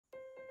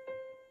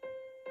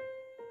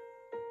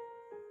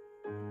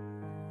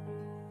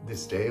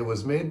This day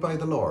was made by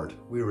the Lord.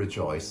 We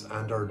rejoice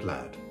and are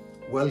glad.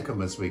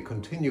 Welcome as we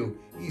continue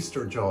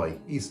Easter joy,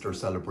 Easter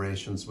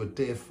celebrations with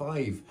day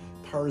 5,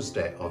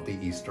 Thursday of the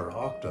Easter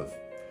Octave.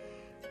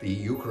 The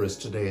Eucharist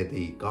today,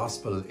 the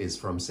Gospel is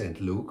from St.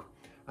 Luke,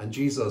 and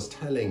Jesus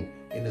telling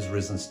in his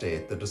risen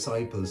state the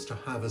disciples to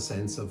have a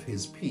sense of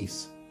his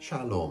peace,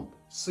 shalom,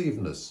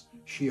 sivnus,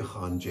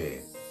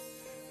 shiachanjeh.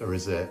 There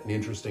is an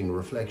interesting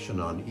reflection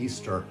on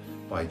Easter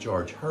by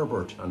George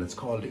Herbert, and it's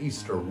called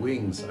Easter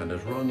Wings, and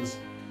it runs,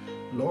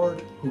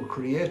 Lord, who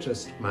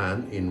createst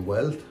man in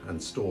wealth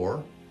and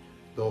store,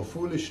 though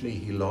foolishly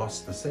he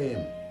lost the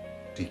same,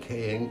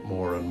 decaying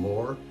more and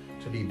more,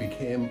 till he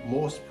became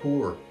most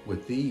poor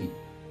with thee.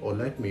 O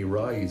let me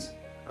rise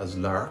as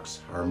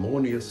larks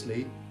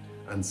harmoniously,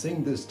 and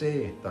sing this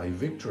day thy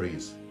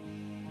victories.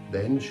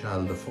 Then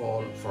shall the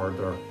fall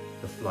further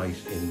the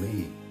flight in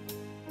me.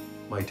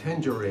 My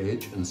tender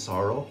age in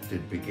sorrow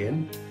did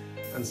begin,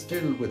 and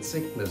still with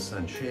sickness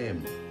and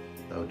shame,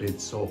 thou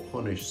didst so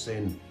punish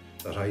sin,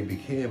 that I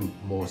became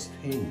most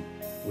thin.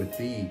 With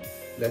thee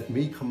let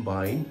me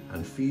combine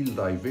and feel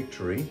thy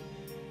victory,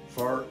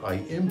 for I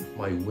imp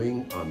my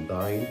wing on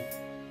thine,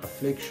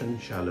 affliction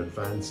shall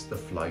advance the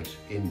flight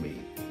in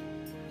me.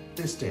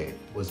 This day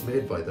was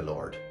made by the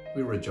Lord.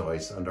 We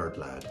rejoice and are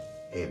glad.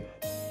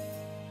 Amen.